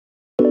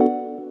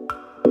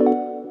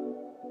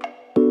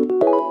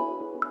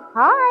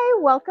Hi,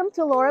 welcome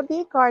to Laura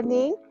B.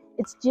 Gardening.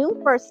 It's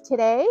June 1st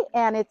today,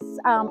 and it's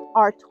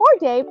our tour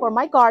day for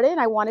my garden.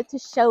 I wanted to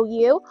show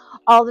you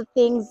all the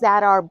things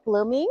that are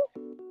blooming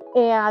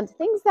and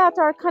things that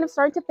are kind of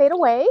starting to fade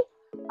away.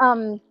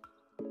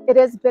 It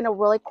has been a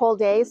really cold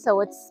day,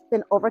 so it's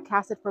been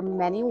overcasted for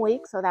many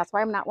weeks, so that's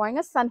why I'm not wearing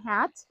a sun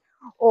hat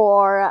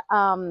or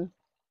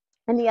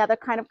any other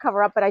kind of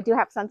cover up, but I do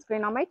have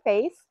sunscreen on my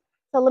face.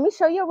 So let me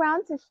show you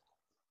around to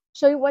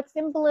show you what's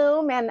in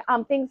bloom and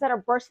things that are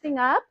bursting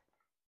up.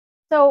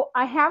 So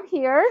I have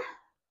here,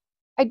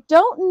 I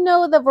don't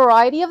know the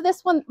variety of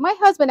this one. My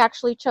husband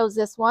actually chose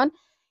this one.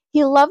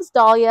 He loves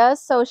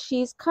dahlias, so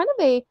she's kind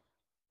of a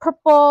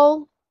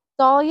purple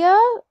dahlia,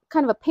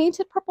 kind of a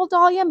painted purple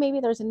dahlia. Maybe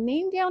there's a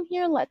name down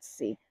here. Let's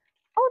see.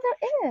 Oh,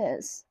 there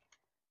is.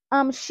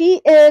 She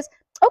is,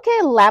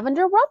 okay,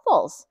 lavender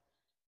ruffles.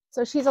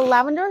 So she's a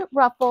lavender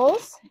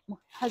ruffles. My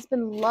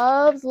husband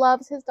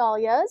loves his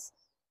dahlias.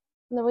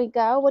 There we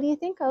go. What do you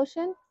think,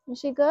 Ocean? Is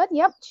she good?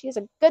 Yep, she's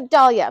a good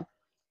dahlia.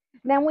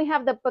 Then we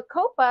have the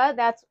bacopa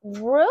that's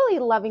really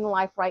loving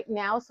life right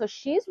now. So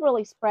she's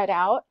really spread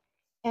out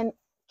and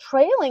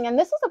trailing. And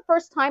this is the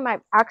first time I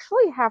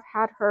actually have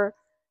had her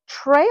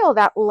trail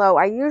that low.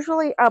 I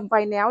usually,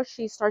 by now,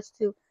 she starts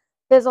to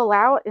fizzle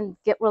out and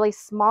get really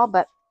small.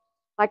 But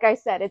like I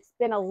said, it's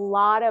been a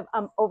lot of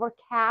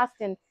overcast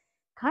and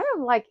kind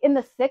of like in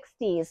the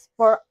 60s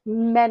for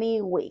many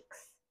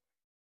weeks.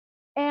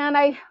 And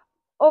I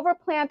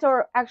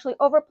overplanted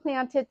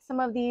some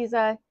of these,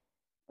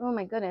 oh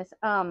my goodness,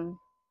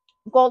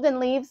 golden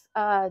leaves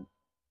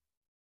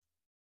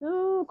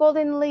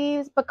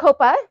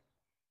bacopa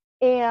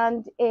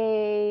and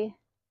a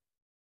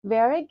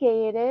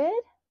variegated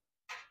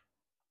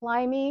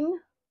climbing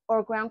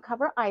or ground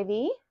cover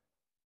ivy.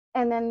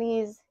 And then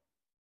these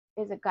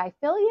is a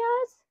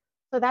Guyphilias.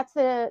 So that's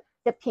the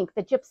pink,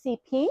 the gypsy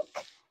pink.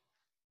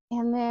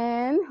 And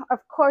then,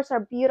 of course, our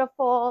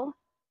beautiful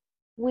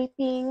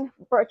weeping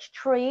birch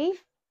tree.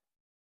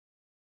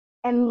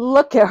 And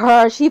look at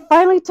her. She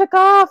finally took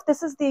off.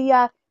 This is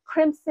the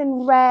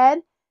crimson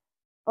red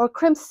or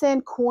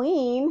crimson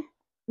queen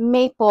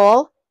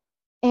maple.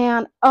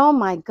 And oh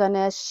my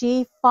goodness,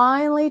 she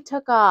finally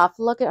took off.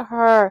 Look at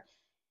her.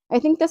 I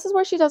think this is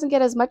where she doesn't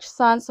get as much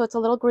sun, so it's a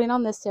little green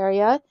on this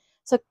area.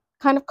 So it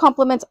kind of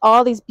complements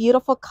all these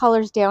beautiful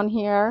colors down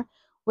here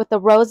with the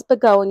rose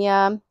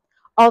begonia,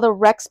 all the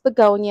Rex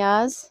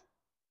begonias.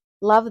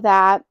 Love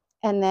that.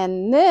 And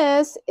then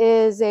this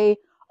is a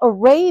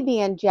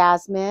Arabian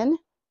jasmine,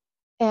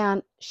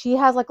 and she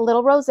has like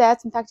little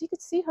rosettes. In fact, you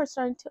could see her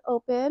starting to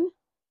open,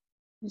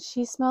 and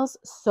she smells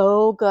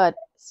so good.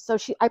 So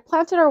I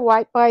planted her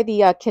right by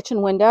the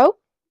kitchen window.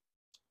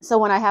 So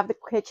when I have the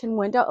kitchen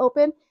window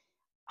open,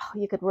 oh,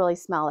 you could really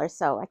smell her.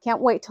 So I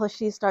can't wait till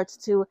she starts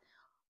to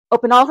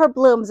open all her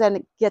blooms and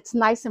it gets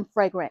nice and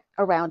fragrant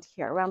around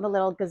here, around the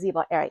little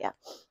gazebo area.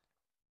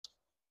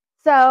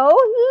 So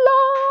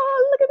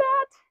look at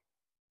that.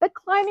 The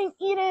climbing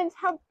Edens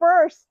have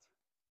burst.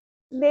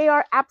 They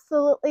are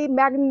absolutely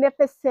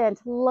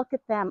magnificent. Look at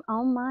them.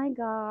 Oh my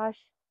gosh.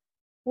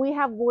 We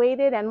have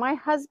waited, and my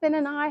husband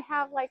and I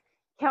have like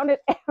counted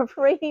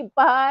every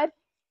bud,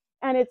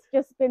 and it's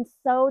just been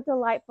so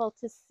delightful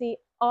to see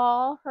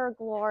all her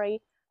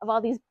glory of all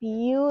these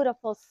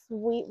beautiful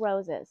sweet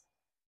roses.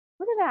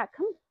 Look at that.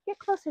 Come get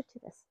closer to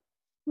this.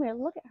 Come here,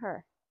 look at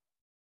her.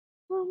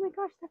 Oh my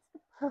gosh, that's the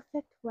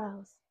perfect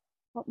rose.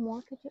 What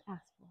more could you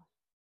ask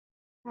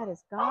for? That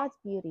is God's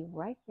beauty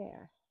right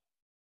there.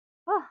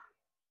 Oh.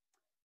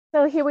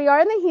 So here we are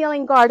in the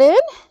healing garden,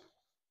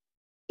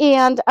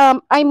 and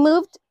I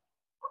moved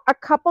a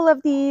couple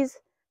of these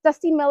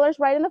Dusty Millers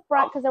right in the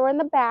front because they were in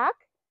the back.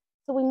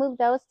 So we moved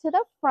those to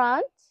the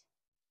front.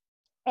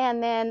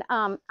 And then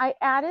I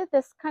added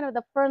this kind of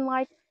the fern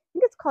like, I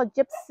think it's called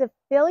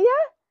Gypsophilia.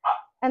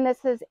 And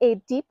this is a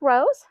deep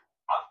rose.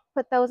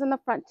 Put those in the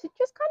front to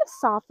just kind of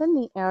soften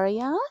the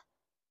area.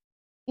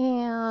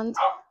 And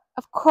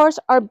of course,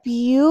 our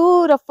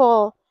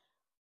beautiful,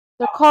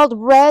 they're called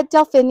red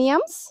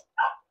delphiniums.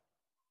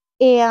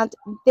 And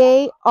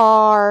they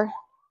are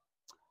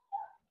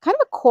kind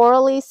of a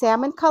corally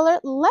salmon color.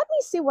 Let me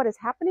see what is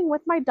happening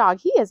with my dog.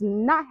 He is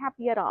not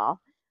happy at all.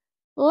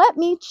 Let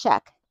me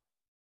check.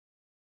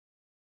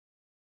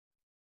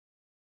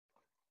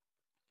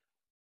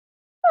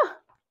 Huh,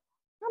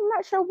 I'm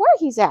not sure where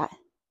he's at.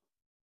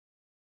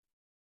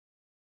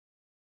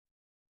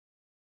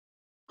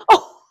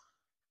 Oh,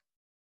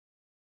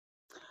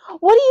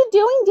 what are you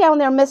doing down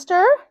there,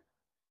 mister?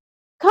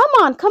 Come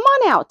on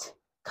out.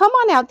 Come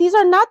on out. These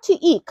are not to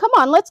eat. Come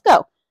on, let's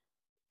go.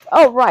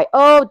 Oh, right.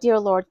 Oh, dear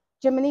Lord.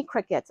 Jiminy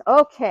Crickets.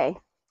 Okay.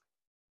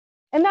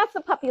 And that's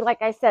the puppy,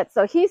 like I said.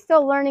 So he's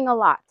still learning a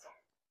lot.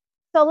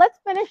 So let's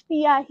finish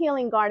the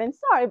healing garden.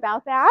 Sorry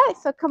about that.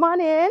 So come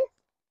on in.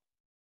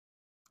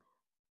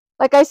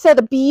 Like I said,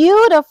 the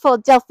beautiful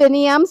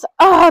delphiniums.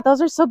 Oh,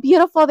 those are so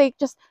beautiful. They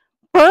just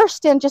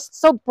burst and just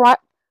so bright,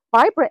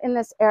 vibrant in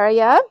this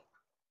area.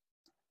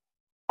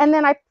 And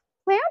then I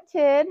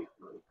planted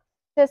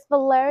this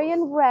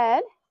valerian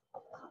red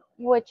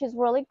which is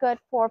really good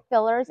for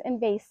fillers and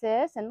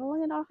vases. And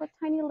look at all her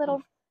tiny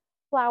little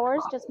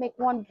flowers, just make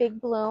one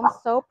big bloom.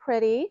 So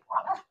pretty.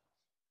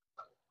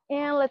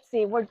 And let's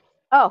see, the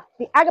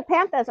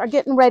agapanthus are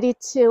getting ready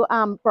to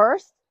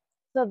burst.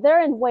 So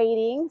they're in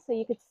waiting. So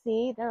you could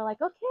see they're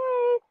like,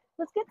 okay,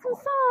 let's get some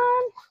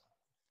sun.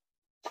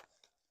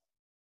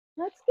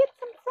 Let's get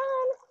some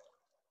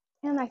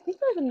sun. And I think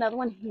there's another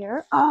one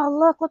here.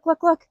 Oh,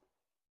 look.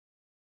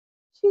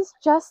 She's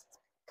just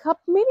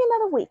maybe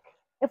another week.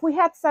 If we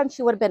had sun,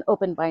 she would have been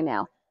open by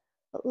now.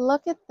 But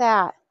look at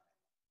that.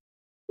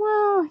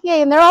 Wow,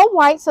 yay, and they're all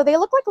white, so they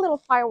look like little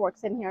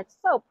fireworks in here. It's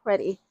so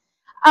pretty.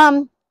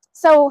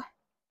 So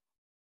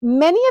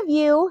many of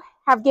you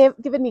have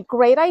given me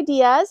great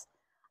ideas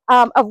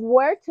of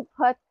where to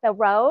put the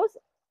rose,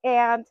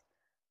 and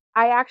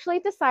I actually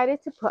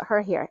decided to put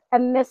her here,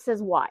 and this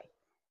is why.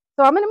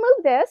 So I'm going to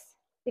move this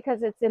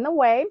because it's in the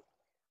way.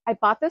 I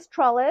bought this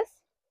trellis,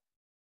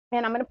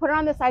 and I'm going to put her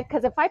on this side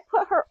because if I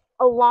put her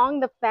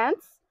along the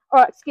fence,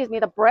 or excuse me,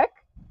 the brick,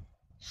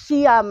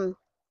 she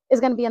is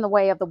going to be in the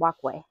way of the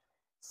walkway.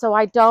 So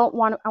I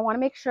want to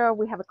make sure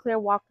we have a clear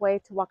walkway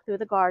to walk through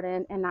the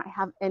garden and not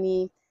have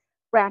any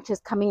branches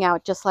coming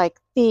out just like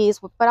these,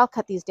 but I'll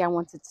cut these down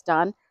once it's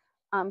done.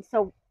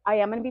 So I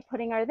am going to be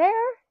putting her there.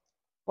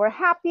 We're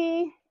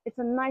happy. It's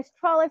a nice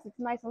trellis. It's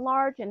nice and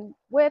large and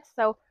width.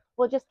 So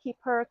we'll just keep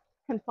her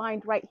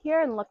confined right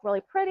here and look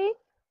really pretty.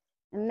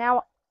 And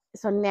now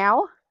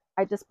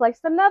I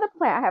displaced another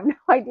plant. I have no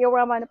idea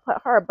where I'm going to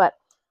put her, but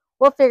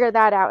we'll figure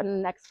that out in the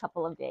next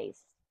couple of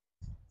days.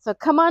 So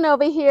come on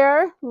over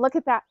here. Look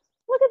at that.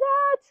 Look at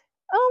that.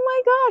 Oh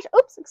my gosh.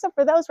 Oops, except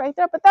for those right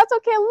there, but that's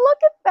okay. Look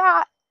at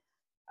that.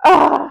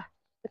 Ah,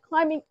 the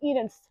climbing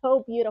Eden's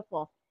so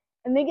beautiful.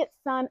 And they get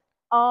sun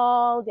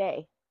all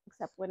day,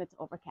 except when it's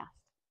overcast.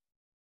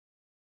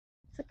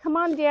 So come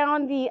on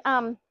down the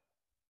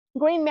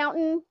Green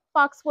Mountain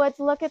boxwoods.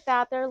 Look at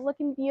that. They're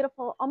looking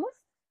beautiful. Almost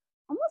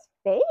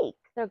fake.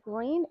 Their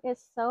green is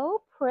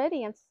so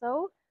pretty and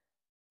so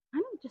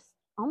kind of just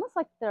almost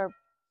like they're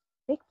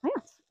fake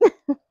plants.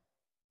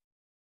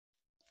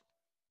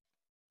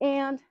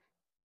 And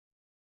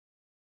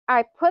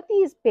I put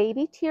these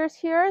baby tears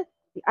here,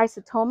 the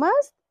isotomas.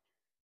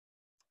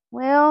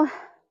 Well,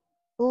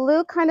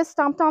 blue kind of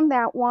stomped on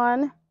that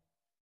one,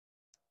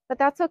 but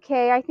that's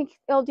okay. I think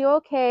it'll do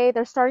okay.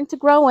 They're starting to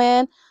grow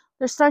in.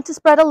 They're starting to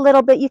spread a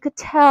little bit. You could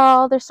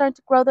tell they're starting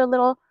to grow their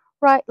little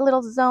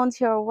zones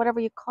here, or whatever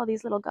you call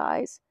these little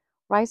guys.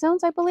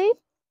 Rhizomes, I believe.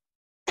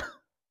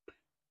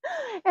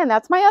 And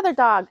that's my other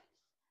dog.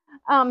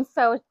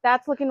 So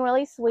that's looking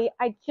really sweet.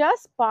 I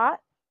just bought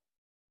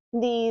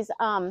these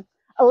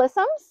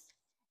alyssums,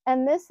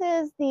 and this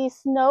is the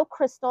snow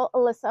crystal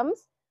alyssums.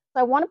 So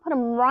I want to put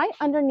them right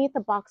underneath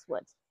the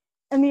boxwoods.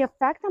 And the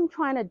effect I'm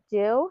trying to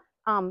do,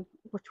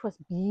 which was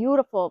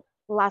beautiful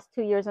the last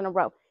 2 years in a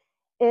row,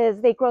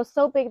 is they grow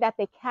so big that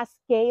they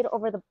cascade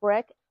over the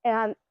brick,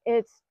 and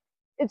it's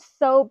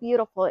so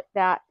beautiful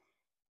that,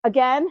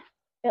 again,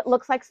 it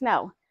looks like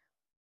snow,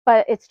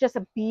 but it's just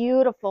a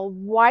beautiful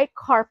white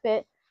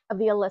carpet of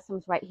the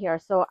alyssums right here.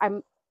 So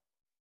I'm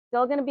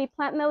still going to be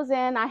planting those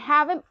in. I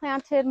haven't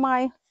planted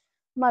my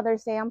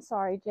Mother's Day. I'm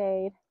sorry,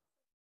 Jade.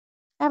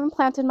 I haven't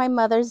planted my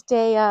Mother's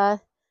Day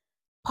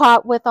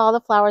pot with all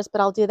the flowers,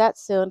 but I'll do that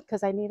soon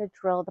because I need to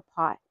drill the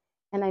pot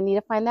and I need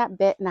to find that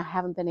bit, and I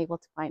haven't been able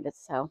to find it.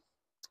 So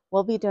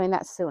we'll be doing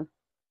that soon,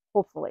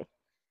 hopefully.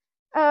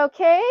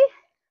 Okay.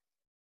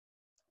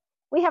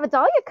 We have a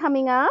dahlia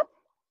coming up,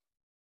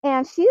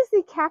 and she's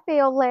the Cafe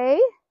au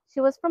Lait.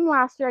 She was from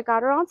last year. I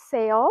got her on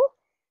sale.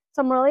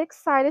 So I'm really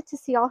excited to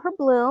see all her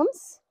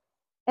blooms.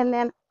 And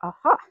then,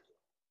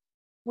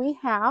 we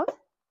have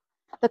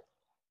the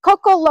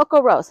Coco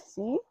Loco Rose.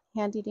 See,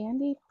 handy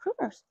dandy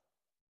pruners.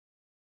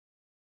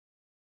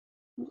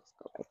 Just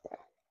go right there.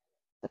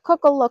 The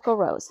Coco Loco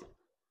Rose.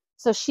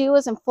 So she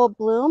was in full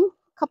bloom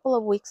a couple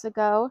of weeks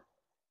ago,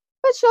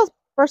 but she'll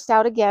burst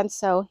out again.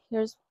 So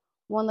here's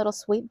one little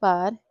sweet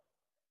bud.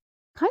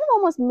 Kind of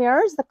almost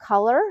mirrors the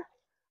color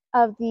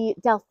of the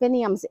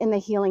delphiniums in the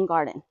healing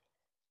garden.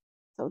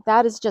 So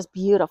that is just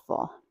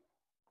beautiful.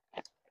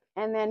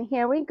 And then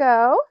here we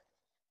go.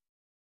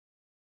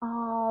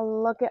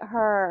 Oh, look at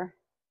her.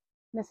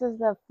 This is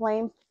the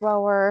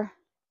flamethrower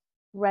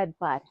red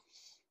bud.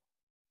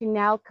 She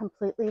now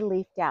completely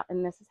leafed out,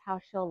 and this is how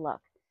she'll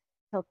look.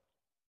 Till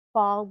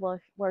fall,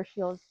 where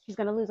she's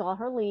going to lose all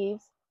her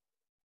leaves.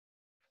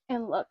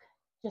 And look,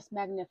 just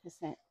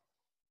magnificent.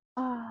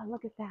 Oh,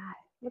 look at that.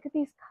 Look at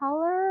these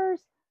colors.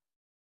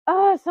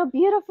 Oh, so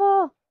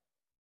beautiful.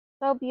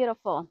 So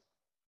beautiful.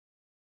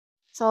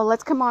 So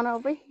let's come on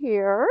over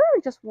here.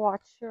 Just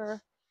watch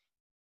your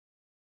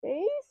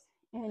face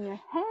and your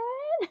head.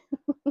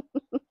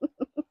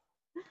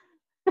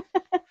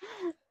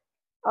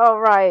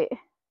 All right.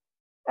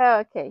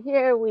 Okay,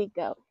 here we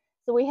go.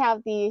 So we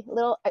have the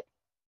little, I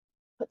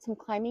put some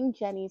climbing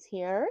jennies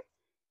here,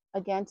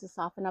 again, to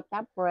soften up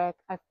that brick.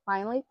 I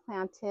finally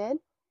planted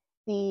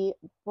the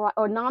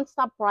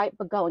nonstop bright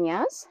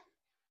begonias.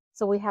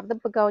 So we have the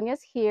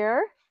begonias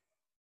here.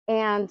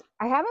 And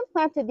I haven't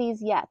planted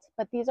these yet,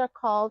 but these are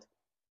called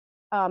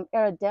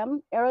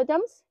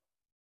aerodums,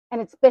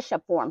 and it's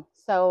bishop form.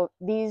 So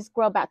these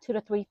grow about 2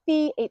 to 3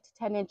 feet, 8 to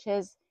 10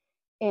 inches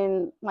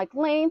in like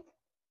length.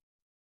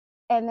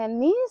 And then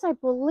these, I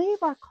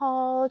believe, are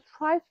called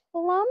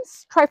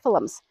triphyllums.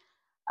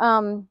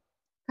 Kind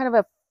of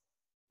a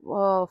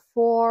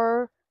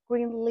 4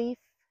 green leaf.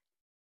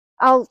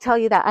 I'll tell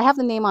you that. I have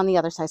the name on the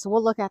other side, so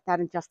we'll look at that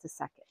in just a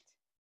second.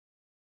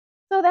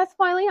 So that's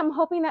finally, I'm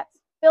hoping that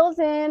fills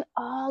in.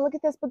 Oh, look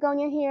at this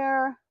begonia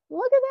here.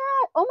 Look at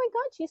that. Oh my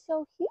God, she's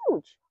so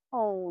huge.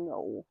 Oh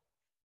no.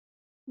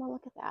 Well,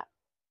 look at that.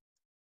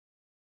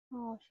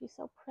 Oh, she's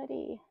so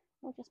pretty.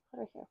 We'll just put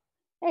her here.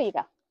 There you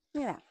go.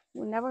 Look at that.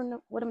 We never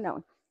would have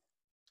known.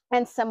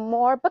 And some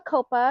more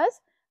bacopas,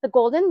 the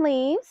golden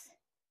leaves.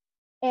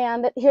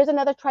 And here's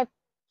another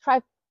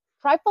triphyllum.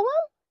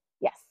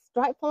 Yes,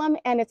 triphyllum,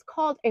 and it's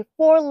called a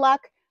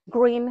 4-luck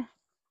green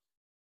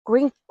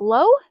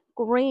glow.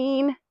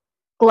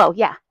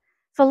 Yeah.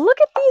 So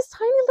look at these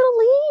tiny little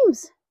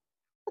leaves.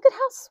 Look at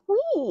how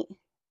sweet.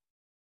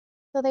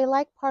 So they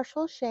like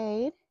partial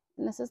shade,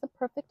 and this is the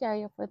perfect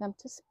area for them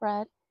to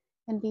spread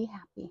and be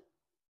happy.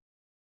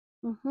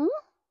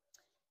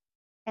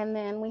 And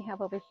then we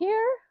have over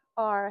here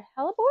our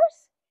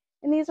hellebores,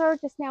 and these are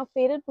just now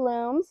faded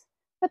blooms,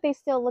 but they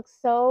still look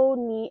so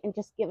neat and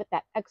just give it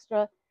that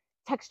extra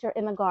texture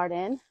in the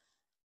garden.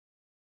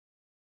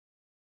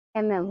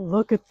 And then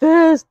look at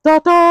this,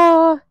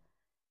 the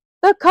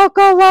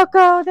Coco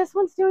Loco. This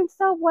one's doing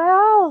so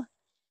well.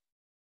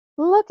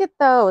 Look at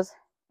those.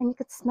 And you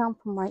could smell them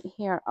from right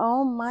here.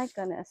 Oh my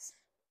goodness.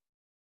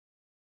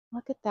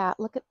 Look at that.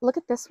 Look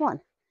at this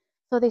one.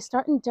 So they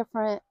start in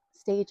different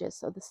stages.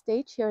 So the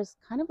stage here is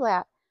kind of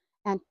that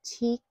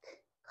antique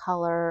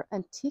color,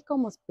 antique,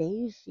 almost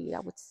beigey, I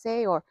would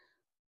say, or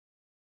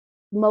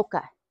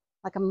mocha,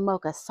 like a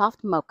mocha,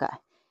 soft mocha.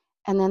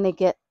 And then they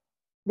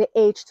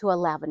age to a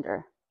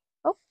lavender.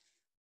 Oh.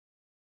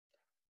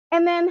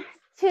 And then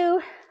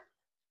to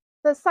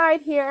the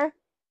side here,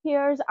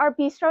 here's our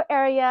bistro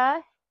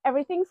area.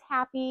 Everything's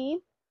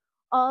happy.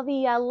 All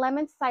the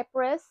lemon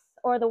cypress,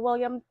 or the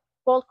William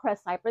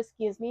Goldcrest cypress,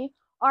 excuse me,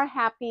 are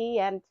happy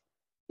and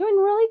doing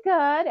really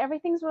good.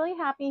 Everything's really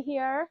happy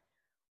here.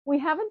 We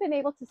haven't been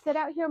able to sit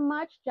out here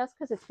much just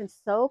because it's been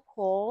so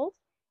cold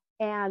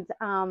and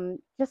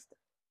just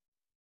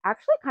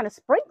actually kind of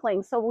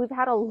sprinkling. So we've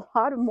had a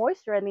lot of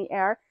moisture in the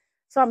air.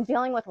 So I'm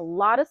dealing with a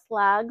lot of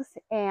slugs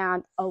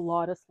and a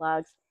lot of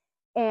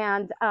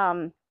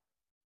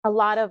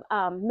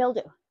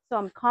mildew. So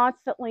I'm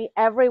constantly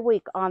every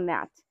week on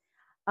that.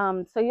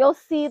 So you'll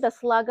see the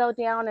slug go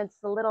down. It's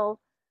a little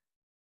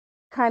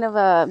kind of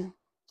a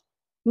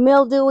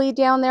mildewy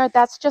down there.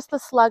 That's just the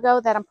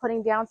sluggo that I'm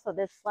putting down so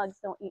the slugs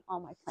don't eat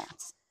all my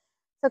plants.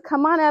 So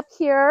come on up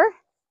here.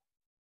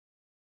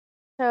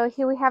 So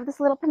here we have this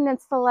little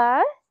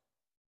peninsula.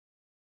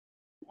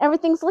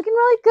 Everything's looking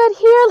really good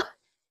here.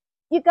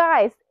 You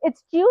guys,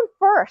 it's June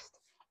 1st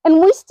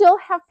and we still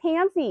have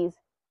pansies.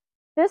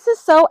 This is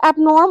so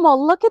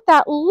abnormal. Look at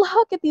that.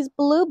 Look at these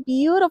blue,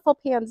 beautiful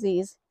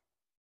pansies.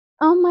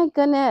 Oh my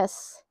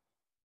goodness.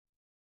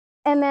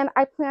 And then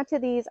I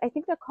planted these, I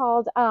think they're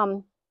called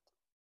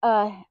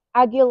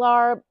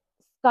Aguilar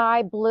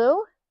Sky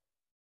Blue.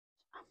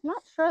 I'm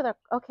not sure they're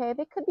okay.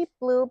 They could be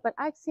blue, but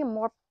I see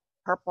more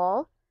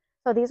purple.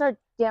 So these are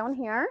down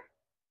here,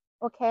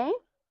 okay?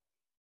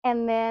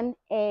 And then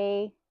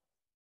I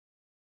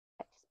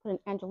just put an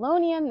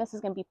Angelonian. This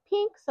is going to be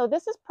pink. So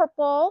this is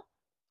purple.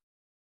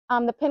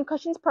 The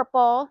pincushion's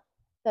purple.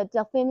 The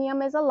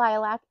delphinium is a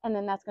lilac, and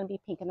then that's going to be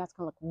pink, and that's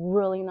going to look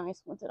really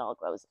nice once it all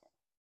grows in.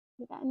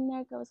 See that? And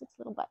there goes its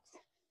little butts.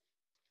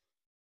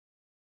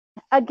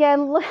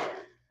 Again, look,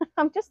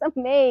 I'm just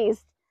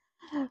amazed.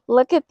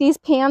 Look at these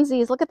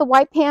pansies. Look at the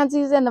white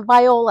pansies and the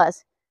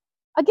violas.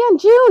 Again,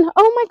 June.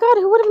 Oh my God,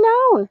 who would have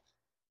known?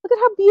 Look at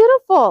how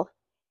beautiful.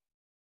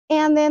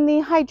 And then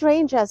the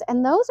hydrangeas,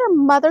 and those are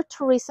Mother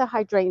Teresa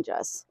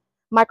hydrangeas,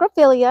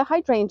 microphylla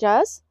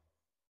hydrangeas.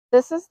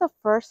 This is the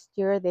first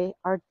year they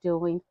are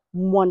doing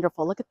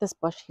wonderful. Look at this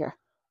bush here.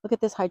 Look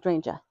at this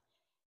hydrangea.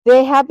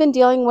 They have been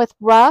dealing with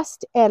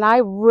rust, and I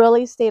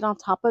really stayed on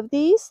top of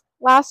these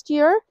last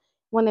year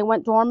when they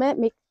went dormant.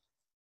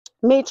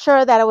 Made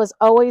sure that I was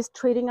always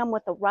treating them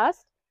with the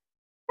rust.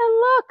 And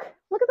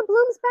look at the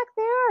blooms back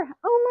there.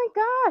 Oh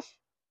my gosh,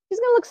 she's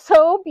gonna look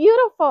so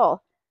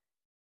beautiful.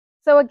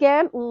 So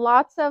again,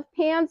 lots of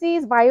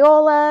pansies,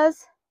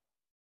 violas.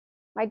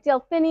 My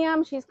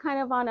delphinium, she's kind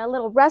of on a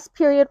little rest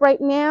period right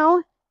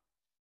now.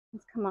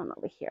 Let's come on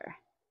over here.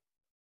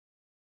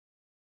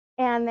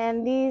 And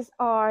then these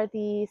are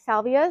the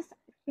salvias.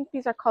 I think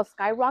these are called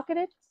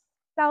skyrocketed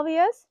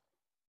salvias.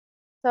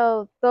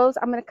 So those,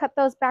 I'm going to cut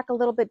those back a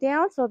little bit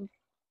down so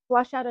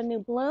flush out a new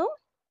bloom.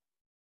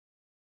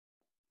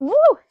 Woo!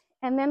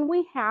 And then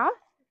we have,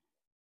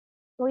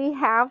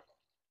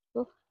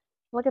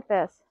 look at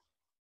this.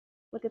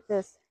 Look at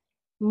this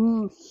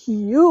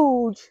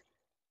huge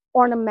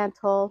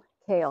ornamental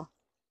kale.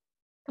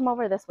 Come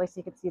over this way so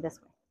you can see this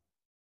way.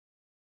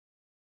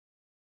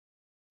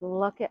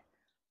 Look at,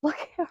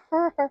 Look at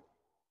her.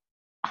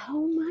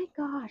 Oh my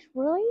gosh,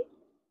 really?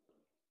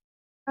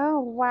 Oh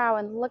wow,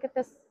 and look at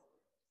this,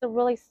 the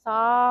really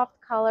soft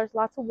colors,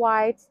 lots of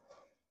whites.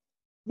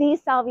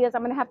 These salvias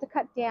I'm gonna have to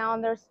cut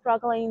down. They're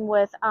struggling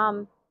with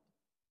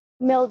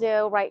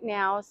mildew right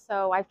now,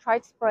 so I've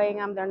tried spraying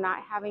them. They're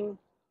not having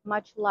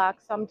much luck,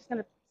 so I'm just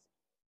gonna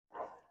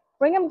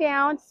bring them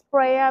down,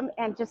 spray them,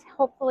 and just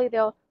hopefully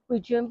they'll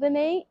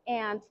rejuvenate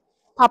and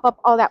pop up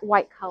all that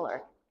white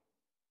color.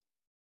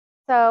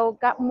 So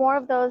got more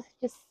of those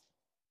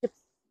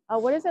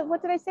what is it?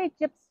 What did I say?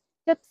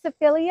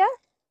 Gypsophilia,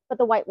 but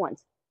the white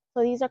ones.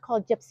 So these are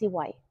called gypsy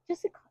white.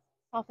 Just to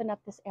soften up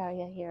this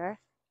area here.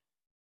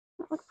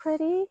 Doesn't that look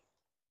pretty?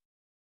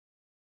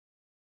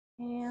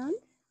 And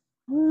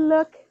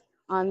look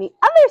on the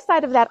other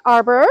side of that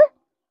arbor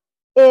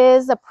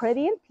is a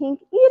pretty and pink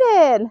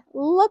Eden.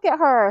 Look at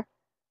her.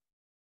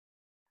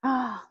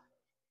 Ah,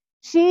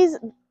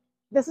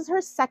 this is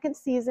her second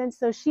season,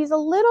 so she's a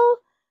little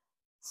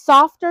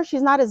softer.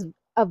 She's not as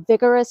a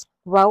vigorous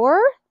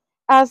grower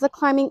as the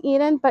Climbing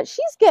Eden, but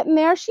she's getting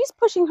there. She's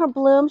pushing her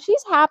bloom.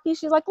 She's happy.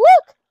 She's like,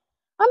 look,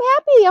 I'm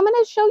happy. I'm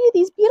going to show you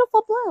these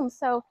beautiful blooms.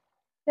 So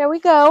there we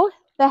go.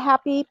 The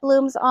happy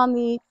blooms on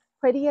the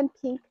pretty and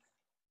pink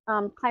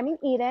Climbing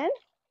Eden.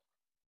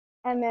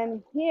 And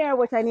then here,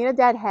 which I need a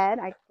deadhead.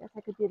 I guess I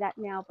could do that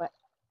now, but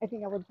I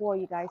think I would bore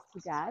you guys to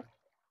death.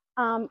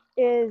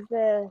 Is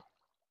the,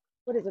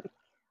 what is it?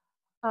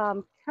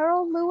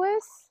 Carol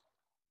Lewis.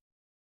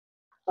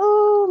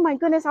 Oh my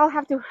goodness, I'll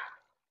have to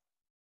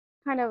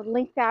kind of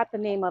link that, the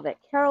name of it.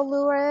 Carol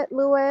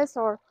Lewis,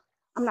 or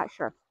I'm not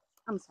sure.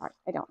 I'm sorry,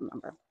 I don't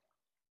remember.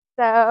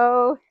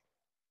 So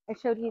I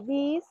showed you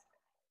these.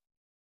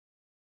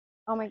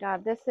 Oh my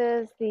God, this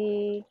is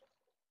the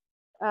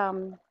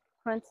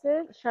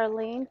Princess,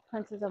 Charlene,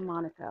 Princess of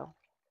Monaco.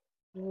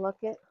 Look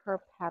at her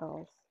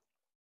petals.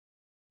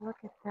 Look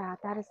at that.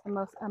 That is the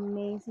most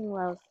amazing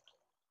rose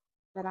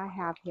that I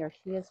have here.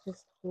 She is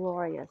just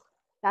glorious.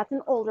 That's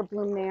an older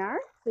bloom there,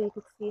 so you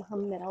can see her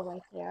middle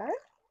right there.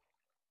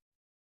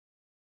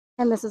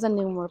 And this is a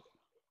newer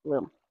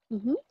bloom.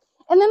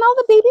 And then all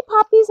the baby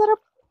poppies that are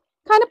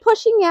kind of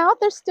pushing out,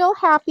 they're still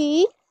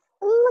happy.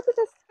 Look at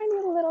this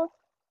tiny little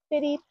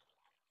bitty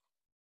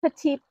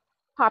petite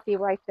poppy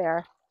right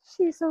there.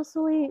 She's so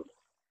sweet.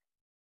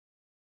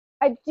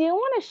 I do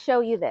want to show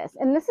you this,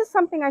 and this is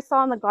something I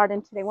saw in the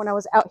garden today when I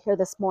was out here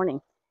this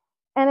morning.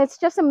 And it's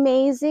just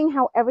amazing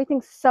how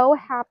everything's so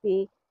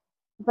happy,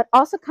 but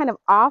also kind of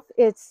off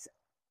its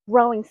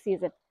growing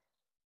season.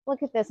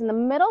 Look at this. In the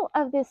middle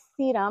of this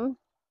sedum,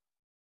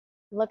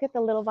 look at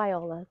the little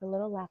viola, the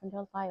little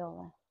lavender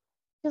viola.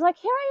 She's like,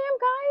 here I am,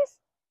 guys.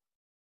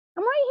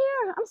 I'm right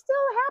here. I'm still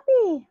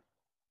happy.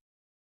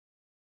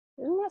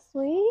 Isn't that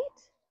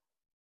sweet?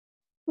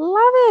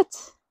 Love it.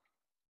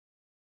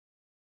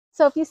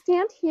 So if you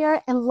stand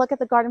here and look at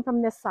the garden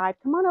from this side,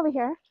 come on over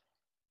here,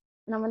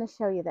 and I'm going to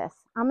show you this.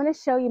 I'm going to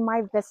show you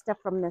my vista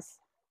from this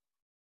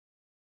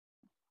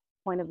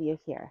point of view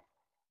here.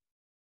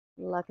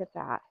 Look at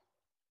that.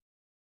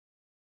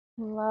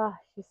 Oh,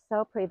 she's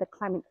so pretty. The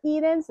Climbing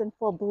Edens in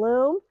full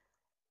bloom.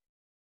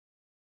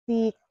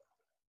 The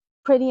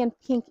pretty and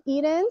pink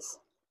Edens,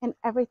 and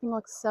everything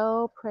looks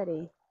so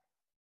pretty.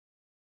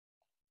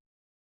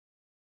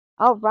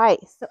 All right,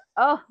 so,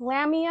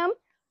 lamium.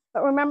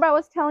 But remember I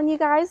was telling you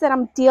guys that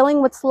I'm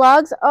dealing with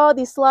slugs. Oh,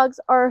 these slugs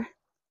are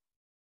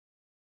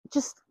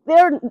just,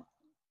 they're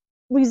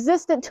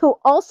resistant to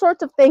all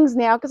sorts of things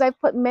now because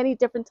I've put many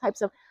different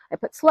types of, I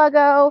put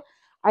sluggo,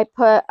 I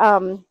put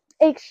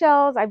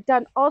eggshells, I've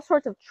done all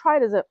sorts of,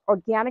 tried as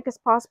organic as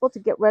possible to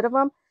get rid of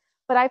them,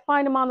 but I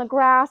find them on the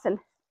grass and,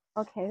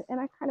 okay, and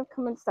I kind of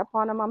come and step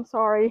on them, I'm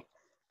sorry,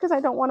 because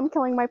I don't want them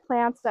killing my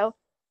plants, so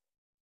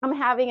I'm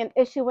having an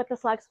issue with the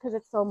slugs because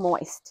it's so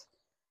moist.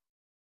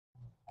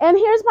 And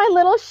here's my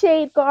little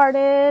shade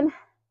garden.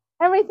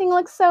 Everything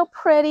looks so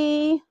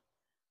pretty.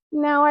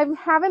 Now I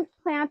haven't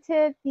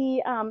planted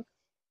the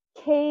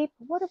Cape,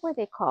 what were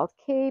they called?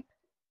 Cape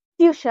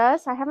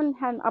fuchsias. I haven't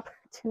had an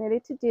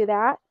opportunity to do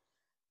that.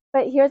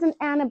 But here's an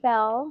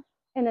Annabelle,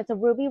 and it's a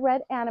ruby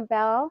red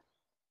Annabelle.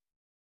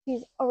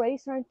 She's already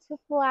starting to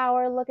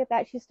flower. Look at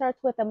that. She starts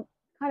with a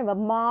kind of a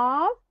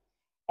mauve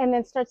and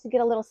then starts to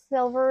get a little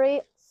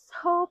silvery.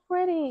 So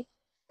pretty.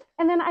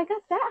 And then I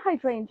got that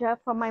hydrangea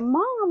from my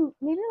mom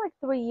maybe like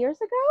 3 years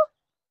ago.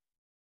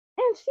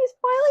 And she's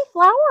finally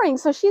flowering.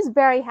 So she's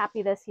very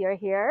happy this year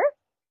here.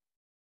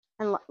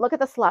 And look at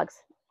the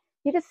slugs.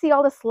 You can see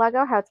all the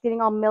sluggo, how it's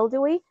getting all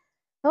mildewy.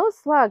 Those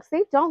slugs,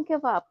 they don't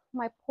give up.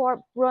 My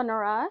poor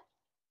Brunera.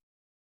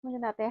 Look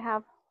at that. They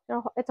have,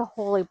 it's a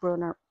holy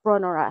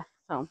Brunera.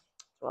 So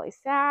it's really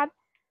sad.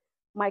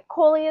 My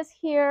coleus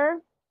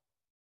here.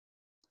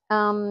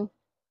 I'll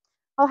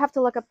have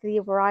to look up the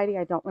variety.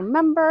 I don't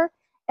remember.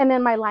 And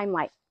then my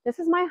limelight. This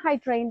is my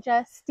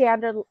hydrangea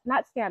standard,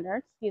 not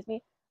standard, excuse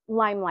me,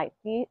 limelight.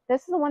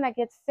 This is the one that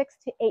gets 6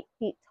 to 8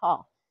 feet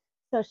tall.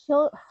 So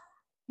she'll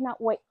not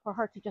wait for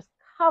her to just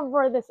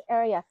cover this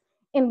area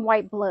in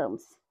white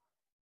blooms.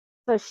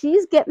 So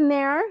she's getting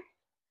there.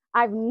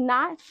 I've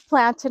not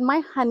planted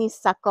my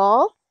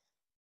honeysuckle.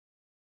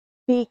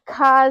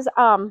 because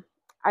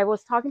I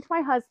was talking to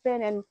my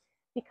husband, and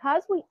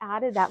because we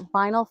added that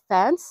vinyl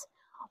fence,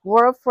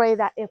 we're afraid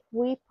that if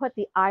we put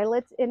the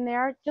eyelets in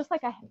there, just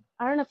like I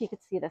don't know if you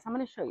could see this. I'm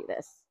going to show you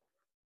this.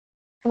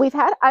 We've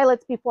had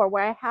eyelets before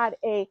where I had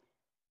a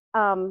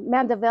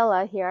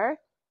mandevilla here,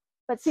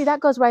 but see,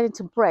 that goes right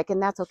into brick,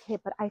 and that's okay.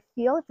 But I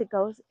feel if it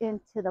goes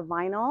into the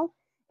vinyl,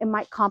 it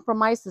might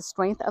compromise the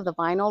strength of the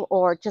vinyl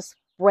or just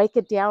break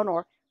it down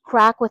or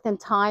crack within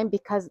time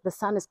because the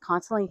sun is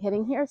constantly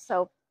hitting here.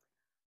 So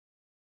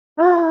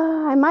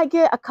I might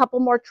get a couple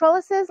more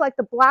trellises like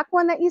the black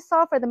one that you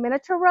saw for the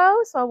miniature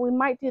rose. So we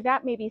might do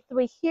that, maybe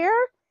 3 here.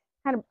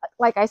 Kind of,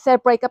 like I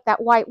said, break up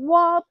that white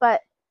wall,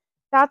 but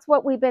that's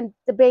what we've been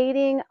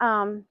debating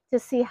to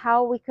see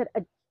how we could,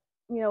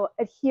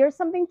 adhere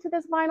something to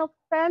this vinyl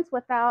fence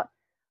without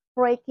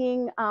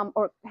breaking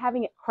or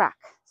having it crack.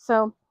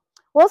 So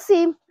we'll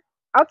see.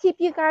 I'll keep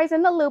you guys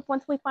in the loop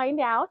once we find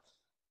out.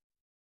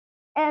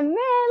 And then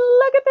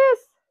look at this,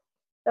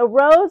 the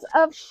Rose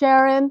of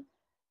Sharon.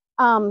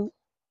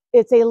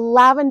 It's a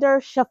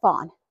lavender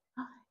chiffon,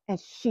 and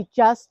she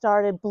just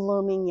started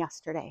blooming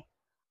yesterday.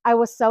 I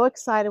was so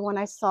excited when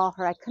I saw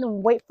her. I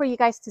couldn't wait for you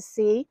guys to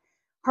see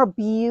her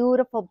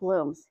beautiful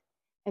blooms.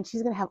 And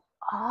she's going to have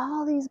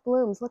all these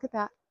blooms. Look at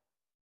that.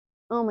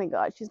 Oh my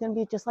God, she's going to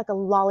be just like a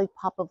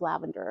lollipop of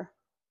lavender.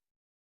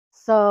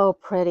 So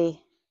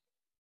pretty.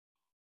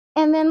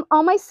 And then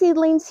all my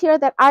seedlings here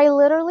that I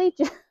literally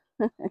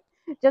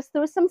just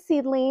threw some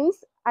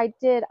seedlings. I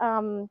did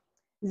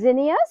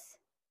zinnias,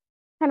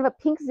 kind of a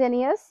pink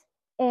zinnias,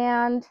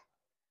 and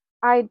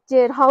I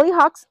did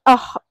hollyhocks, a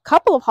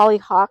couple of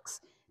hollyhocks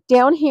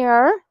down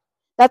here.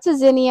 That's a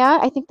zinnia.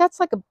 I think that's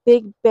like a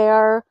big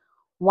bare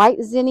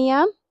white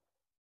zinnia.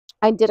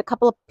 I did a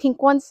couple of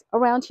pink ones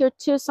around here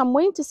too, so I'm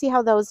waiting to see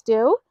how those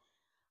do.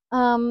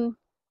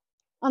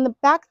 On the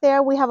back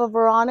there, we have a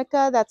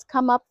Veronica that's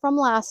come up from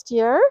last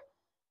year.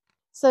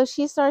 So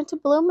she's starting to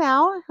bloom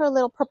out, her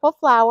little purple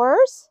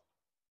flowers.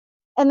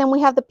 And then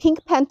we have the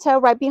pink Penta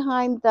right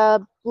behind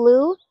the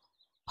blue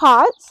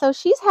pot. So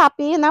she's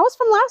happy, and that was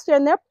from last year,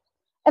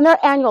 and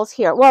they're annuals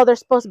here. Well, they're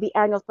supposed to be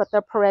annuals, but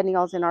they're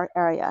perennials in our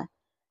area.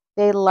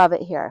 They love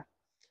it here.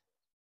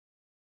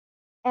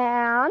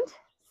 And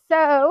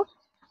so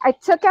I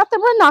took out the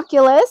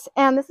ranunculus,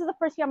 and this is the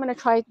first year I'm going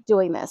to try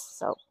doing this.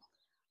 So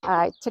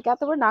I took out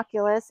the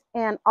ranunculus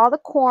and all the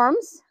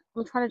corms.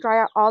 I'm trying to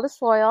dry out all the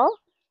soil.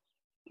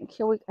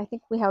 Here I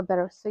think we have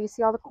better. So you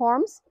see all the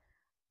corms.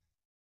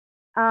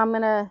 I'm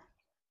going to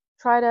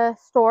try to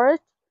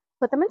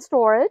put them in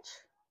storage,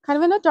 kind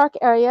of in a dark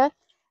area,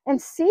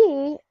 and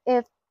see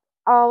if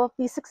I'll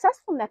be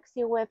successful next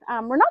year with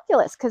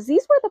ranunculus, because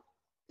these were the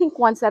pink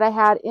ones that I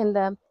had in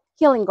the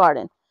healing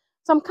garden.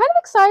 So I'm kind of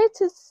excited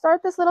to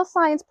start this little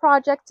science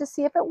project to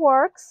see if it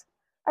works.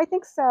 I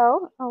think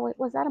so. Oh, wait,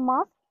 was that a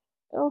moth?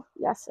 Oh,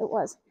 yes, it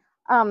was.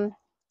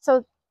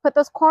 So put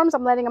those corms,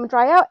 I'm letting them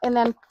dry out, and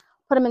then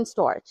put them in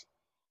storage.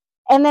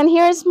 And then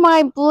here's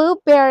my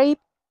blueberry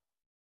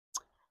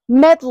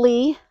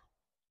medley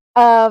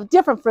of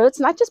different fruits,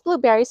 not just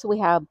blueberries. So we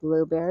have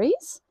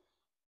blueberries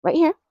right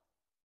here.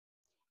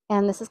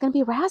 And this is going to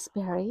be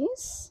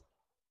raspberries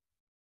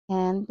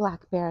and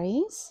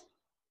blackberries.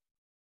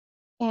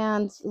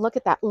 And look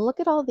at that. Look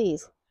at all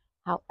these.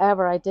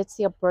 However, I did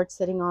see a bird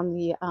sitting on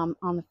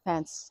the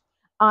fence,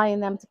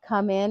 eyeing them to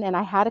come in. And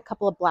I had a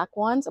couple of black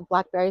ones, of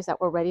blackberries that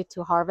were ready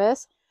to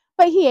harvest.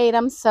 But he ate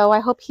them, so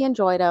I hope he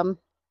enjoyed them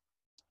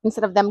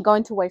instead of them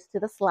going to waste to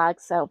the slag.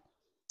 So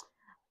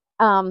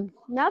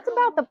that's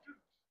about the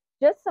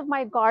gist of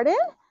my garden.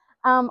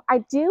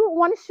 I do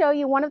want to show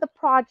you one of the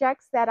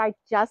projects that I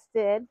just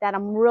did that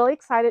I'm really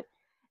excited.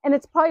 And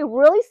it's probably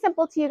really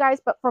simple to you guys,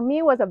 but for me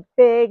it was a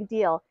big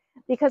deal.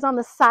 Because on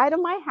the side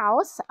of my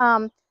house,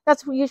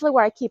 that's usually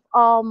where I keep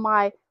all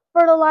my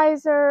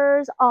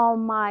fertilizers, all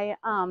my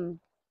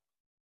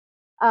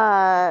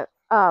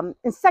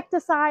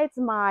insecticides,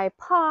 my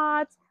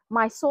pots,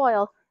 my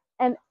soil.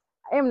 And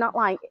I am not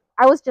lying,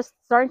 I was just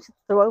starting to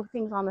throw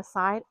things on the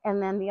side.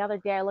 And then the other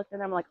day I looked at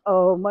them like,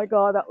 oh my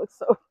God, that looks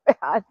so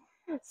bad.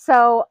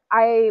 So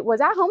I was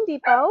at Home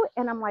Depot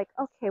and I'm like,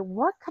 okay,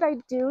 what could I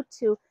do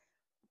to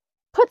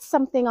put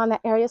something on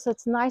that area so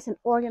it's nice and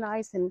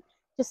organized and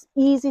just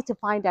easy to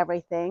find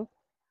everything.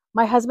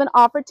 My husband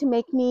offered to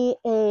make me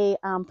a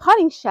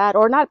potting shed,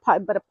 or not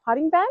pot, but a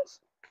potting bench.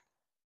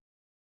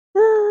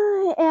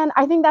 And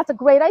I think that's a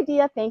great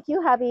idea. Thank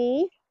you,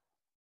 hubby.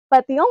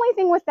 But the only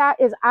thing with that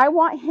is I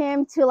want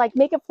him to like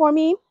make it for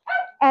me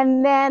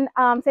and then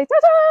say,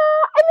 ta-da,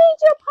 I made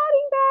you a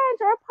potting bench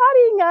or a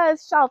potting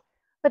shelf.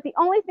 But the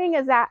only thing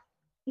is that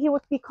he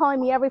would be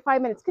calling me every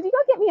 5 minutes. Could you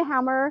go get me a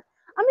hammer?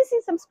 I'm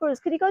missing some screws.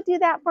 Could you go do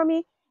that for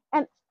me?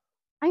 And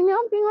I know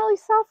I'm being really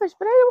selfish,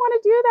 but I didn't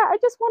want to do that. I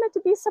just wanted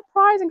to be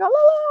surprised and go,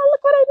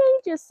 look what I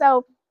made you.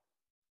 So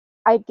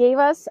I gave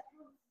us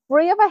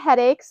free of a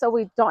headache so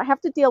we don't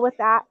have to deal with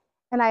that.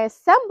 And I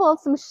assembled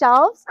some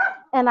shelves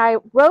and I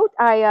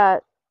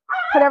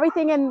put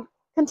everything in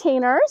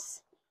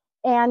containers.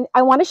 And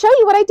I want to show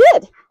you what I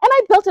did. And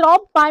I built it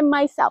all by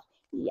myself.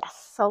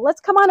 Yes. So let's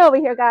come on over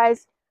here,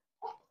 guys.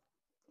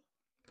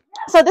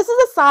 So this is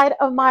the side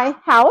of my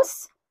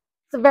house.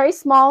 It's a very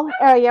small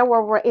area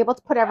where we're able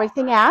to put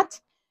everything at.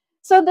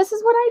 So this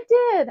is what I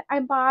did. I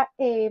bought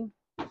I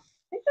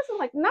think this is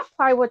like not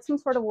plywood, some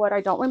sort of wood,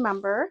 I don't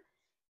remember.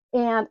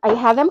 And I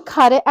had them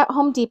cut it at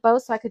Home Depot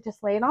so I could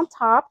just lay it on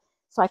top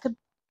so I could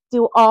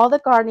do all the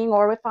gardening,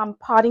 or if I'm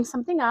potting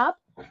something up.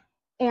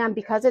 And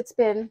because it's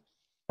been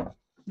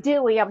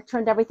dewy, I've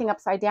turned everything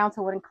upside down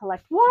so it wouldn't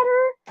collect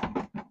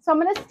water. So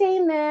I'm going to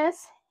stain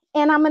this,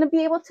 and I'm going to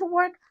be able to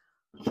work,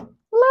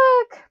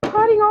 look,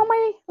 potting all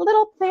my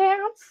little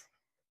plants,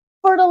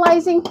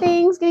 fertilizing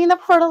things, getting the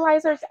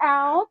fertilizers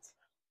out.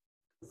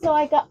 So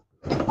I got,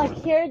 like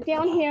here,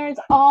 down here is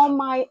all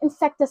my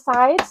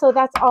insecticides. So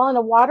that's all in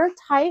a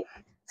watertight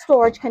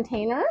storage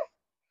container.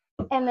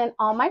 And then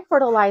all my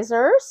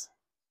fertilizers,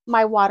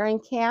 my watering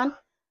can,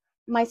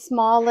 my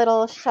small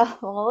little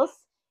shovels,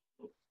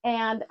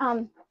 and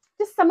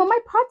just some of my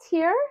pots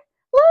here.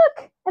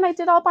 Look, and I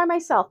did all by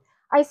myself.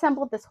 I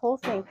assembled this whole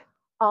thing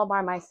all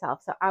by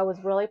myself. So I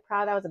was really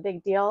proud. That was a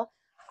big deal.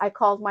 I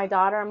called my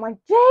daughter. I'm like,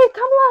 Jay,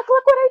 come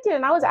look what I did.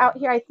 And I was out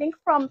here, I think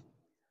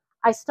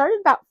I started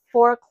about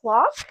 4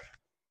 o'clock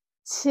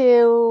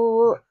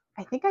to,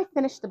 I think I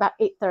finished about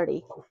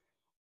 8:30.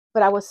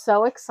 But I was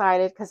so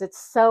excited because it's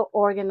so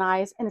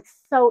organized and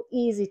it's so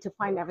easy to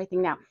find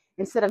everything now.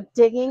 Instead of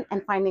digging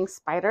and finding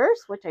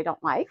spiders, which I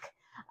don't like,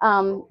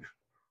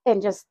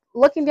 and just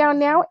looking down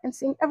now and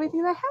seeing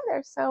everything I have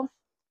there. So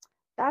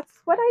that's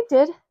what I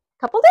did a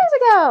couple days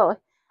ago.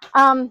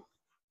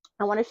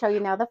 I want to show you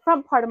now the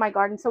front part of my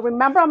garden. So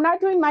remember, I'm not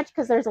doing much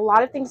because there's a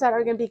lot of things that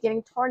are going to be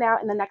getting torn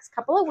out in the next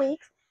couple of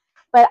weeks.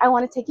 But I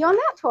want to take you on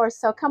that tour.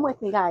 So come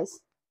with me, guys.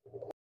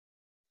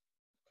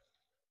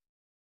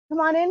 Come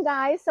on in,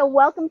 guys. So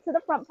welcome to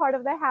the front part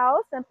of the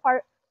house and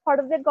part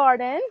of the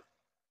garden.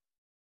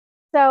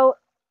 So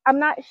I'm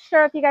not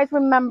sure if you guys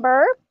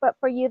remember, but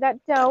for you that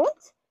don't,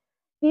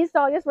 these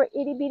dahlias were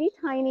itty bitty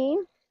tiny.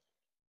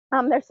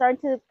 They're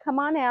starting to come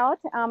on out.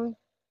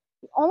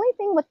 The only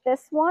thing with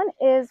this one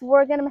is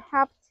we're gonna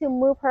have to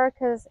move her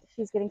because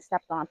she's getting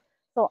stepped on.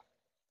 So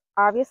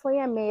obviously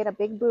I made a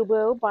big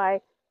boo-boo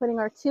by putting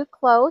her too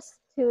close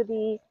to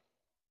the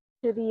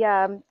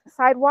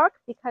sidewalk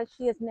because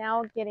she is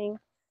now getting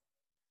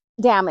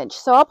damaged.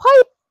 So I'll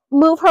probably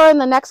move her in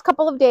the next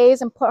couple of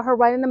days and put her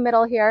right in the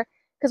middle here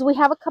because we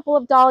have a couple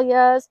of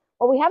dahlias.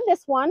 Well, we have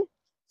this one,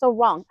 so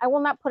wrong. I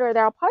will not put her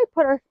there. I'll probably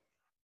put her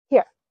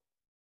here.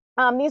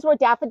 These were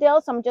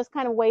daffodils, so I'm just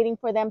kind of waiting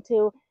for them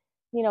to,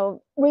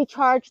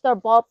 recharge their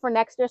bulb for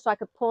next year so I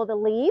could pull the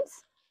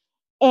leaves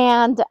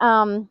and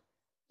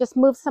just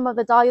move some of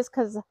the dahlias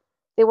because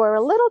they were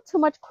a little too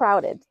much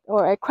crowded,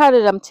 or I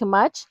crowded them too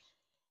much.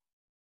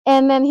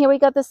 And then here we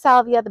got the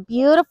salvia, the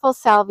beautiful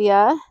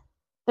salvia.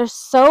 They're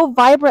so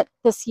vibrant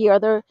this year.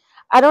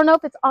 I don't know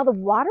if it's all the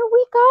water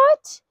we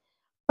got,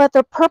 but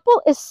their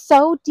purple is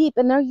so deep,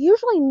 and they're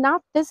usually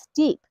not this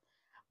deep.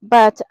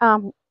 But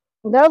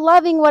they're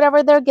loving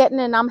whatever they're getting,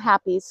 and I'm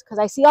happy because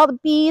I see all the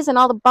bees and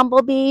all the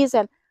bumblebees,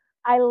 and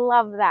I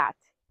love that.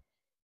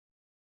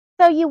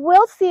 So you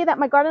will see that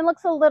my garden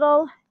looks a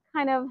little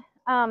kind of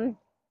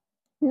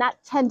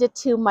not tended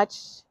to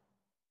much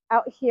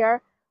out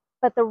here,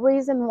 but the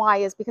reason why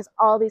is because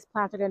all these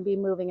plants are going to be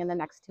moving in the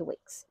next 2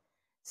 weeks.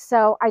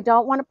 So I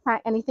don't want to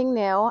plant anything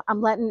new.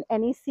 I'm letting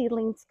any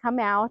seedlings come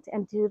out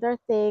and do their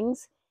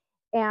things,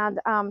 and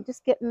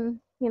just getting,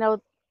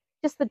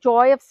 just the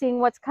joy of seeing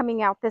what's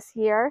coming out this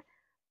year.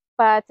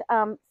 But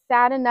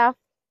sad enough,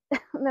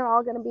 they're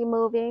all going to be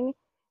moving,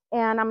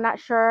 and I'm not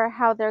sure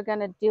how they're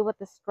going to deal with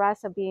the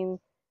stress of being,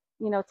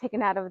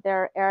 taken out of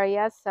their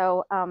area.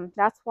 So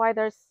that's why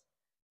there's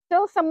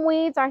still some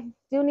weeds. I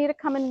do need to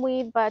come and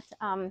weed, but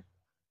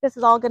this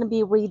is all going to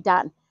be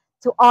redone.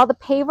 So all the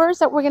pavers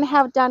that we're going to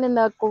have done in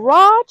the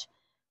garage,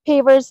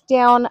 pavers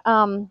down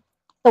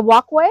the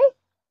walkway,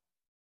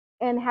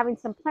 and having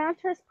some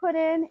planters put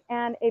in,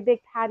 and a big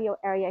patio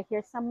area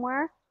here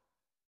somewhere,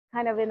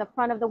 kind of in the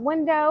front of the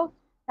window.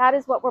 That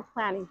is what we're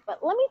planning. But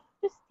let me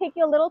just take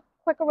you a little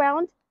quick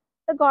around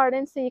the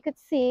garden so you could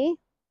see.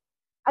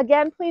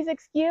 Again, please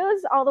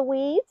excuse all the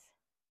weeds.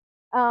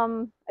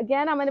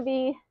 Again,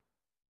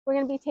 we're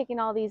going to be taking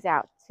all these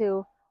out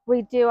to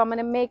redo. I'm going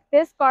to make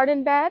this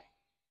garden bed.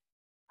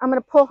 I'm going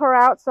to pull her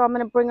out, so I'm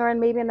going to bring her in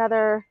maybe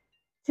another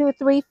 2 or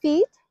 3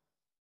 feet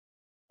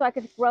so I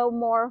could grow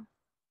more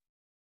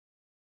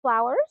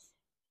flowers.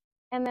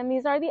 And then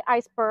these are the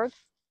icebergs,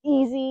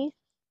 easy,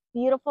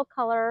 beautiful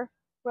color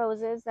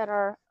roses that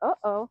are,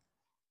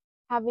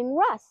 having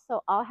rust.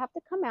 So I'll have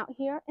to come out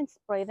here and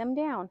spray them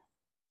down.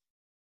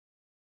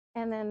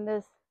 And then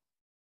this,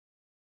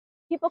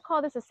 people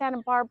call this a Santa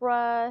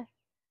Barbara,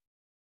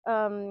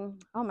 oh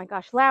my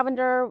gosh,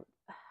 lavender,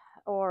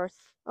 or,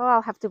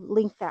 I'll have to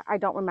link that. I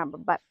don't remember,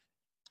 but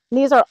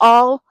these are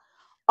all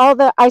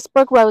the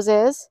iceberg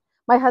roses.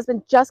 My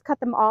husband just cut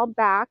them all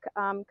back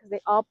because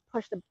they all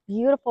pushed the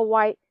beautiful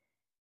white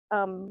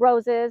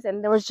roses,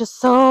 and they was just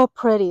so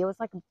pretty. It was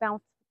like a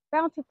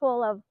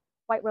bountiful of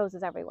white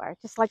roses everywhere,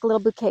 just like little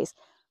bouquets.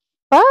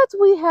 But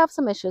we have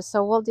some issues,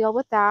 so we'll deal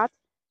with that.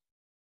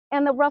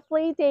 And the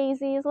ruffly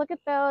daisies, look at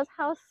those,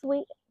 how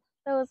sweet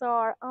those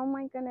are. Oh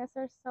my goodness,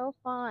 they're so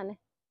fun.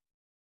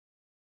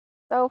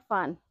 So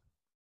fun.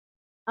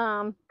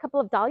 Couple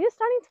of dahlias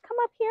starting to come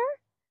up here.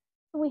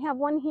 So we have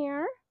one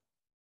here,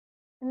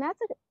 and that's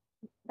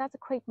a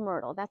crepe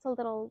myrtle. That's a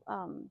little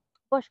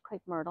bush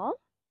crepe myrtle.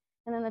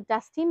 And then the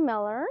Dusty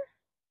Miller,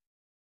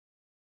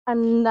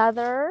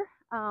 another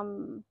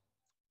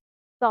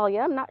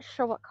dahlia. I'm not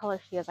sure what color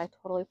she is. I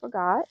totally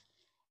forgot.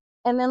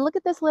 And then look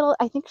at this little,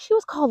 I think she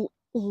was called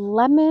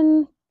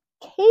lemon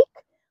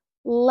cake,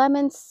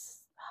 lemon,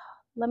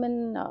 she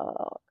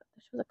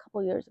was a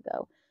couple years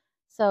ago.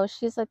 So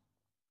she's like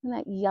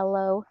that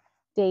yellow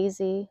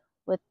daisy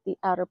with the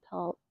outer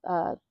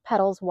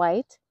petals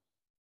white.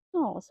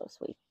 Oh, so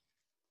sweet.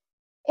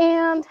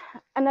 And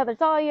another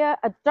dahlia,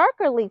 a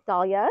darker leaf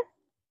dahlia.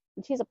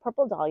 And she's a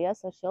purple dahlia,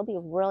 so she'll be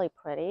really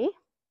pretty.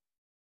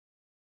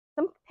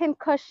 Some pin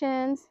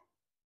cushions.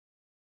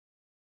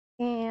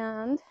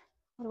 And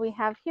what do we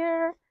have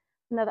here?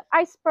 Another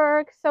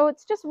iceberg. So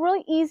it's just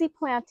really easy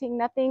planting,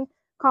 nothing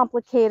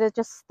complicated,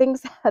 just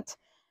things that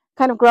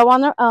kind of grow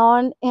on their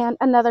own. And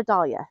another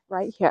dahlia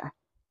right here.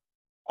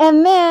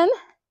 And then,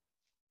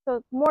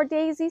 so more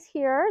daisies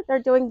here. They're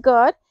doing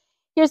good.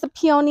 Here's the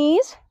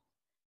peonies.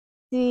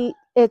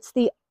 It's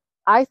the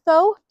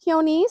Itho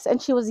peonies,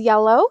 and she was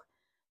yellow.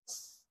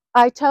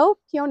 Ito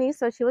peonies,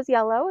 so she was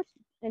yellow,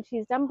 and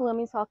she's done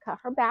blooming, so I'll cut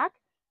her back.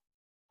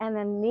 And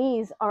then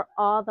these are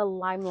all the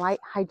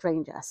limelight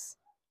hydrangeas.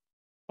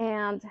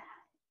 And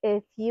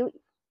if you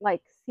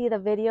like see the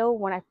video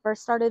when I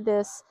first started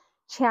this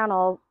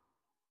channel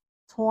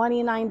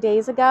 29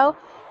 days ago,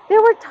 they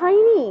were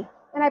tiny.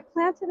 And I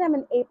planted them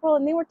in April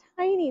and they were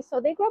tiny. So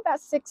they grow about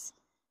 6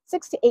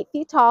 to 8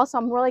 feet tall. So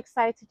I'm really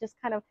excited to just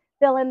kind of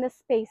fill in this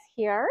space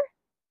here.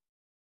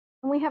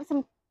 And we have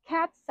some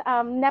cats,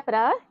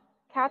 nepeta.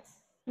 Cats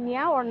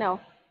meow or no?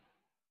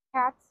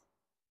 Cats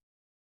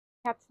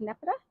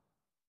nepeta?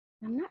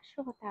 I'm not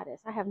sure what that is.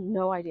 I have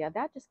no idea.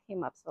 That just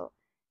came up. So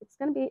it's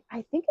going to be,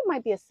 I think it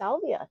might be a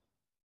salvia,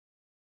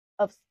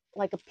 of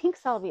like a pink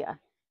salvia.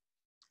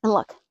 And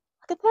look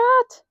at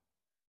that.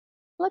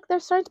 Look, they're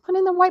starting to put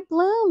in the white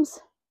blooms.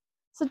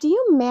 So do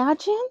you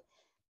imagine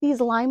these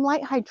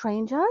limelight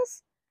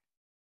hydrangeas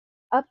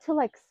up to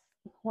like,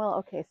 well,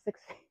 okay, 6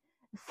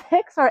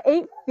 or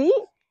 8 feet?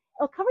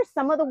 It'll cover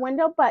some of the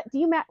window, but do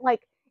you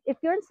like if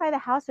you're inside the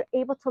house, you're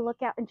able to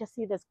look out and just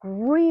see this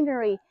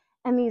greenery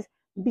and these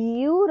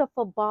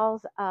beautiful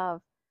balls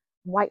of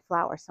white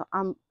flowers. So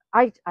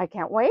I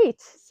can't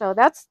wait. So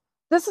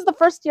this is the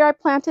first year I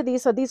planted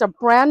these, so these are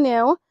brand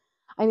new.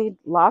 I need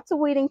lots of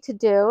weeding to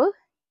do.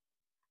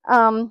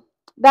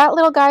 That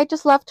little guy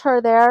just left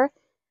her there.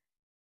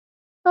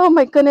 Oh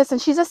my goodness,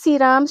 and she's a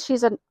sedum.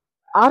 She's an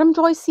autumn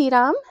joy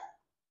sedum,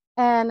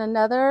 and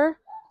another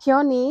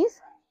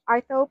peonies,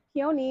 Artho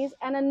peonies,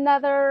 and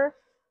another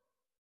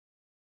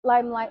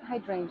limelight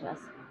hydrangeas.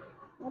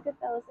 Look at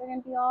those. They're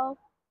going to be all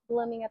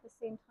blooming at the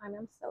same time.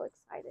 I'm so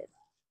excited.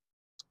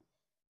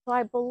 So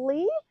I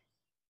believe,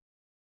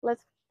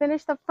 let's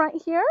finish the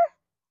front here.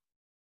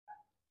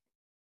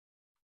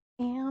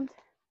 And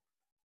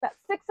got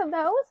 6 of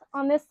those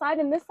on this side,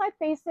 and this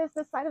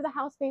side of the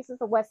house faces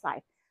the west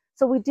side.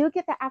 So we do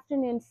get the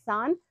afternoon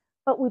sun,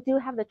 but we do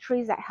have the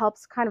trees that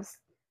helps kind of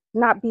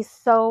not be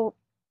so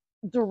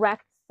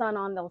direct sun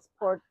on those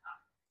poor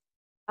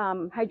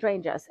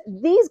hydrangeas.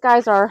 These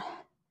guys are,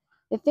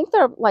 I think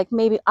they're like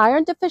maybe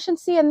iron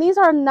deficiency, and these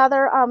are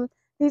another,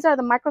 these are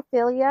the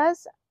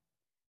microphilias.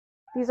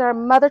 These are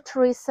Mother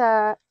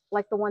Teresa,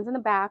 like the ones in the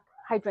back,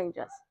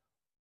 hydrangeas.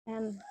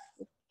 And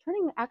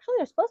turning, actually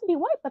they're supposed to be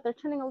white, but they're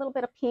turning a little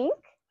bit of pink.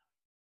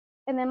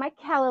 And then my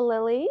calla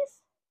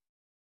lilies,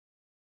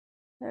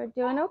 they're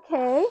doing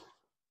okay.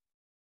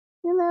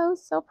 You know,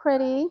 so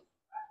pretty.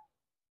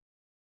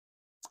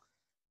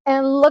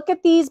 And look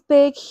at these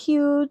big,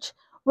 huge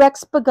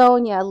Rex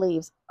begonia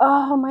leaves.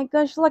 Oh my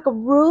gosh, like a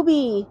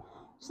ruby.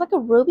 It's like a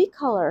ruby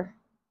color.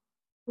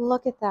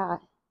 Look at that.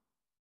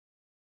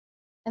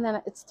 And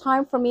then it's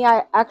time for me.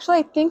 I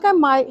think I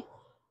might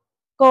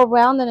go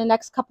around in the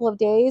next couple of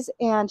days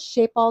and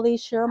shape all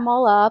these, shear them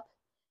all up,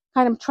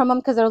 kind of trim them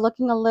because they're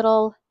looking a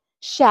little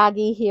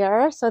shaggy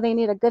here. So they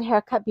need a good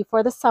haircut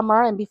before the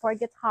summer and before it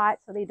gets hot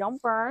so they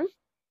don't burn.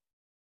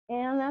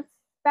 And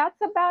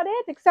that's about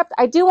it, except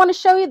I do want to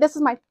show you, this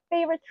is my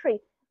favorite tree.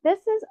 This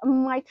is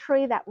my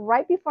tree that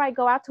right before I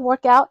go out to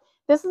work out,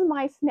 this is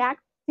my snack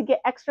to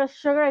get extra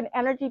sugar and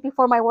energy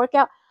before my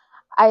workout.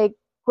 I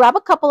grab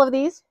a couple of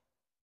these,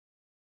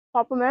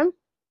 pop them in,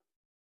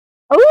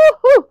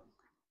 ooh,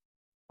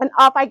 and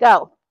off I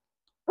go.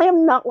 I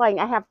am not lying.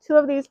 I have 2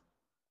 of these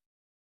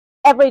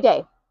every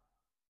day,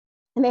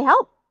 and they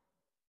help.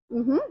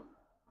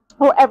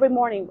 Or every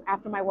morning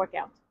after my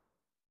workout.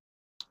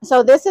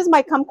 So this is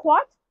my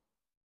kumquat,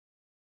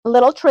 a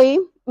little tree,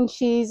 and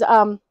she's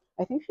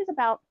I think she's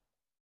about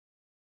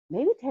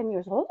maybe 10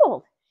 years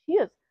old. She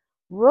is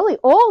really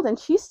old, and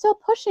she's still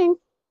pushing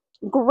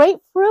great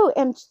fruit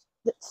and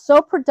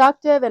so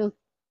productive. And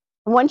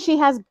when she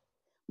has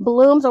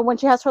blooms, or when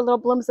she has her little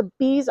blooms, the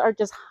bees are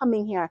just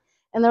humming here.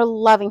 and they're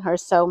loving her.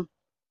 So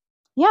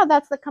yeah,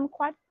 that's the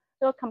kumquat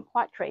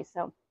tray.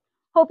 So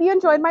hope you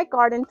enjoyed my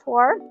garden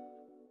tour.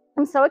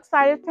 I'm so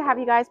excited to have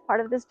you guys part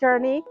of this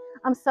journey.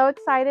 I'm so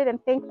excited and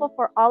thankful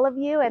for all of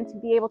you and to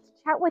be able to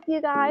chat with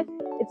you guys.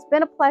 It's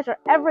been a pleasure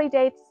every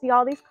day to see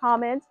all these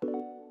comments,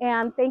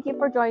 and thank you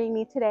for joining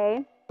me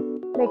today.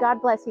 May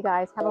God bless you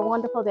guys. Have a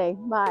wonderful day.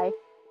 Bye.